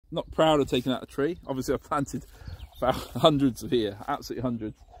Not proud of taking out a tree. Obviously I've planted about hundreds here, absolutely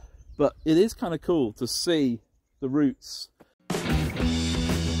hundreds. But it is kind of cool to see the roots.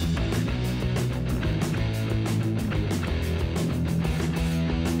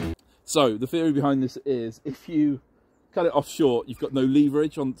 So the theory behind this is if you cut it off short, you've got no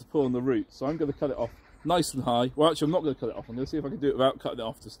leverage on to pull on the roots. So I'm going to cut it off nice and high. Well, actually I'm not going to cut it off. I'm going to see if I can do it without cutting it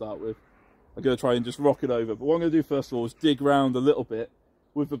off to start with. I'm going to try and just rock it over. But what I'm going to do first of all is dig round a little bit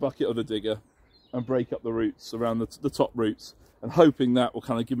with the bucket of the digger and break up the roots around the top roots, and hoping that will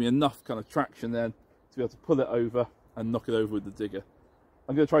kind of give me enough kind of traction then to be able to pull it over and knock it over with the digger.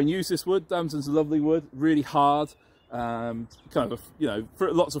 I'm going to try and use this wood. Damson's a lovely wood, really hard. Kind of, you know,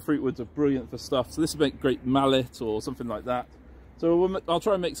 lots of fruit woods are brilliant for stuff. So this would make great mallet or something like that. So I'll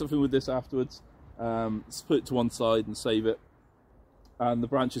try and make something with this afterwards. Split it to one side and save it. And the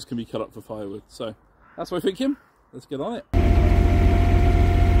branches can be cut up for firewood. So that's my thinking. Let's get on it.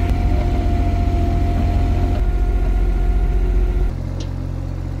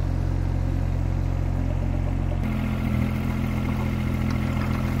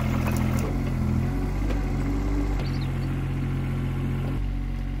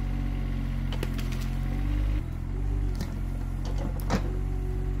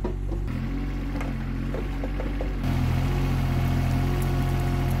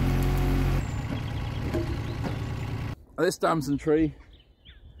 This damson tree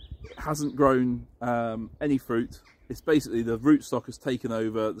hasn't grown any fruit. It's basically the rootstock has taken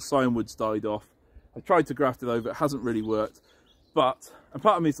over, the scion wood's died off. I tried to graft it over, it hasn't really worked. And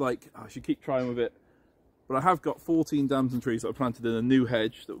part of me is like, oh, I should keep trying with it. But I have got 14 damson trees that I planted in a new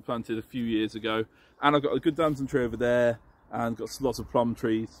hedge that were planted a few years ago. And I've got a good damson tree over there and got lots of plum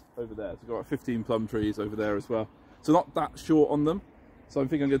trees over there. So I've got about 15 plum trees over there as well. So not that short on them. So I'm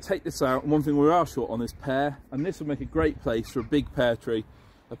thinking I'm going to take this out, and one thing we are short on is pear, and this would make a great place for a big pear tree.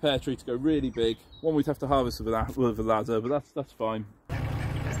 A pear tree to go really big. One we'd have to harvest with a ladder, but that's fine.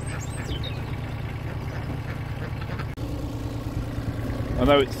 I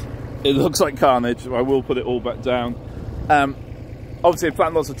know it looks like carnage, so I will put it all back down. Obviously I've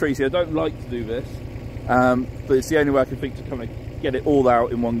planted lots of trees here. I don't like to do this, but it's the only way I can think to kind of get it all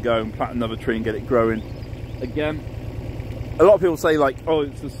out in one go and plant another tree and get it growing again. A lot of people say like, oh,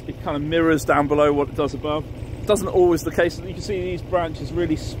 it kind of mirrors down below what it does above. It doesn't always the case. You can see these branches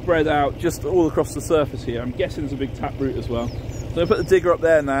really spread out just all across the surface here. I'm guessing there's a big taproot as well. So I'll put the digger up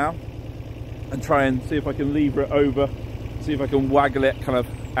there now and try and see if I can lever it over, see if I can waggle it kind of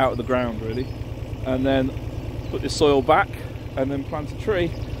out of the ground really. And then put this soil back and then plant a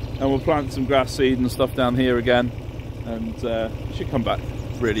tree. And we'll plant some grass seed and stuff down here again. And it should come back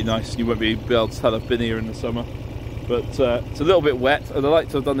really nice. You won't be able to tell I've been here in the summer. But it's a little bit wet, and I'd like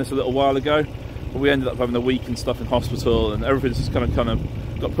to have done this a little while ago, but we ended up having a week and stuff in hospital, and everything's just kind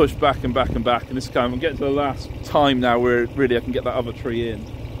of got pushed back and back and back, and this kind of, I'm getting to the last time now where really I can get that other tree in.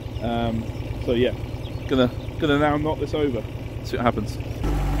 So yeah, gonna now knock this over, see what happens.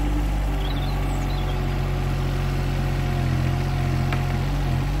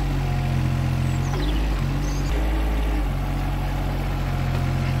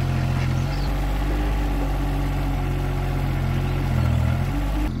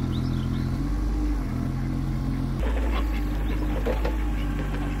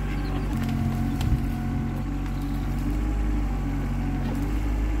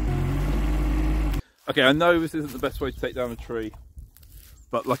 Okay, I know this isn't the best way to take down a tree,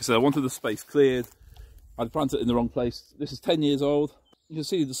 but like I said, I wanted the space cleared. I'd planted it in the wrong place. This is 10 years old. You can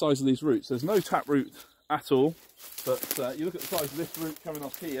see the size of these roots. There's no taproot at all, but you look at the size of this root coming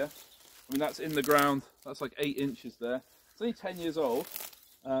off here. I mean, that's in the ground. That's like 8 inches there. It's only 10 years old.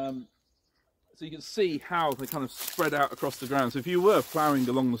 So you can see how they kind of spread out across the ground. So if you were ploughing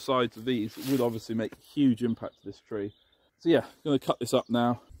along the sides of these, it would obviously make a huge impact to this tree. So yeah, I'm going to cut this up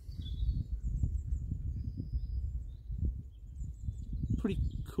now. Pretty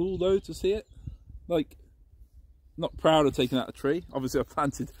cool though to see it. Like, not proud of taking out a tree. Obviously I've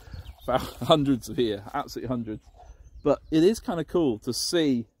planted about hundreds of here, absolutely hundreds. But it is kind of cool to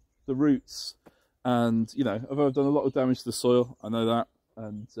see the roots, and you know, I've done a lot of damage to the soil, I know that,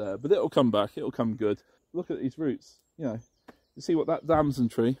 and but it'll come back, it'll come good. Look at these roots, you know, you see what that damson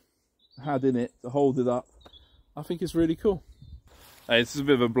tree had in it to hold it up. I think it's really cool. Hey, this is a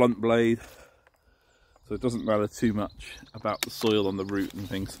bit of a blunt blade, so it doesn't matter too much about the soil on the root and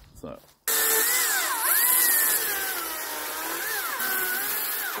things. So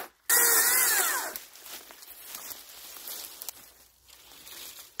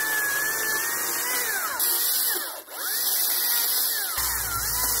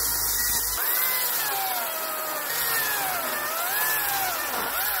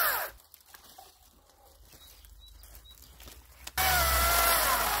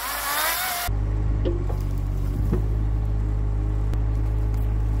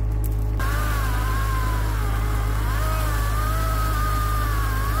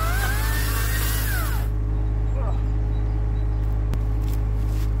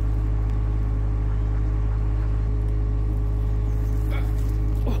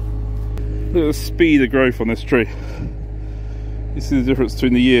Look at the speed of growth on this tree. You see the difference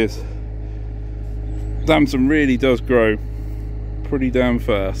between the years. Damson really does grow pretty damn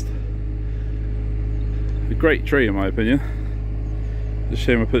fast. A great tree in my opinion. Just a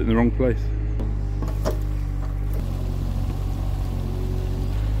shame I put it in the wrong place.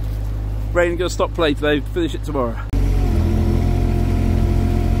 Rain, gonna stop play today, finish it tomorrow.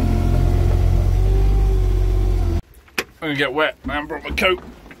 I'm gonna get wet, I haven't brought my coat.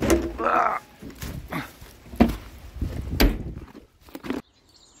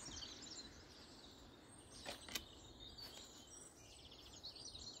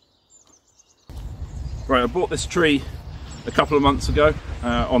 Right, I bought this tree a couple of months ago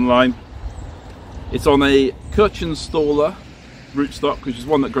online. It's on a Kutch installer rootstock, which is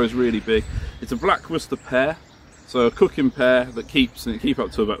one that grows really big. It's a Black Worcester Pear, so a cooking pear that keeps, and it keep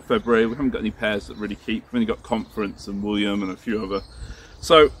up to about February. We haven't got any pears that really keep. We've only got Conference and William and a few other.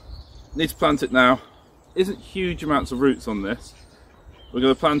 So, need to plant it now. Isn't huge amounts of roots on this. We're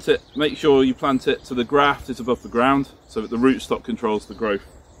going to plant it, make sure you plant it so the graft is above the ground, so that the rootstock controls the growth.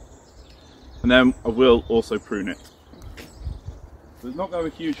 And then I will also prune it. So it's not going to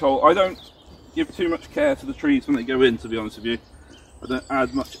have a huge hole. I don't give too much care to the trees when they go in, to be honest with you. I don't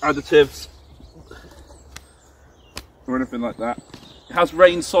add much additives or anything like that. It has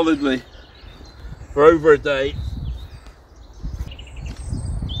rained solidly for over a day.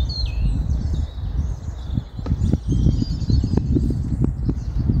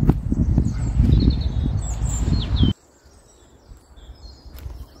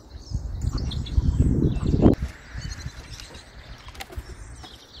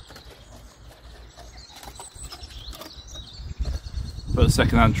 Put a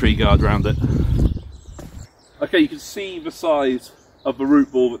second-hand tree guard around it. Okay, you can see the size of the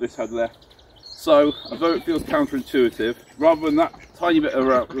root ball that this had left. So, although it feels counterintuitive, rather than that tiny bit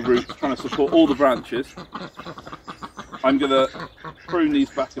around the roots trying to support all the branches, I'm going to prune these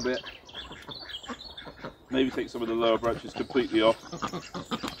back a bit. Maybe take some of the lower branches completely off.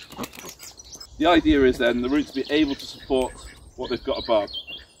 The idea is then the roots be able to support what they've got above.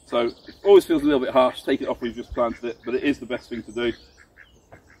 So, it always feels a little bit harsh, take it off when you've just planted it, but it is the best thing to do.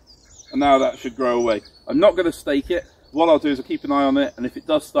 And now that should grow away. I'm not going to stake it. What I'll do is I'll keep an eye on it, and if it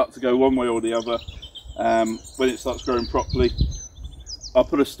does start to go one way or the other, when it starts growing properly, I'll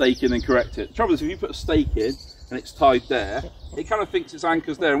put a stake in and correct it. The trouble is, if you put a stake in and it's tied there, it kind of thinks its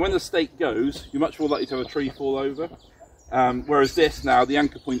anchor's there, and when the stake goes, you're much more likely to have a tree fall over. Whereas this now, the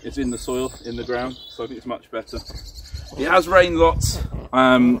anchor point is in the soil, in the ground, so I think it's much better. It has rained lots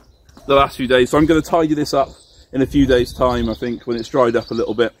the last few days, so I'm going to tidy this up in a few days' time, I think, when it's dried up a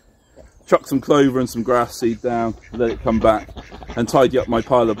little bit. Chuck some clover and some grass seed down, let it come back, and tidy up my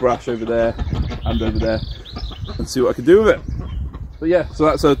pile of brush over there and over there, and see what I can do with it. But yeah, so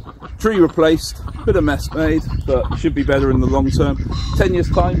that's a tree replaced, bit of mess made, but should be better in the long term. 10 years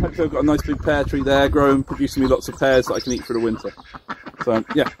time, hopefully I've got a nice big pear tree there, growing, producing me lots of pears that I can eat for the winter. So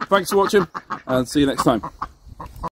yeah, thanks for watching, and see you next time.